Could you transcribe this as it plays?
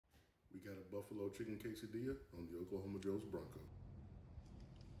We got a Buffalo Chicken Quesadilla on the Oklahoma Joe's Bronco.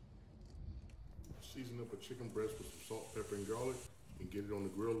 Season up a chicken breast with some salt, pepper, and garlic, and get it on the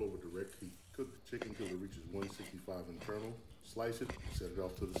grill over direct heat. Cook the chicken till it reaches 165 internal. Slice it and set it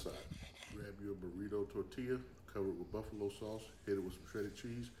off to the side. Grab your burrito tortilla, cover it with buffalo sauce, hit it with some shredded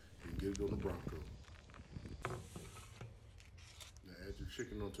cheese, and get it on the Bronco. Now add your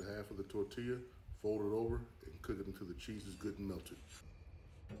chicken onto half of the tortilla, fold it over, and cook it until the cheese is good and melted.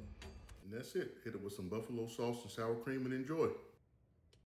 And that's it. Hit it with some buffalo sauce and sour cream and enjoy.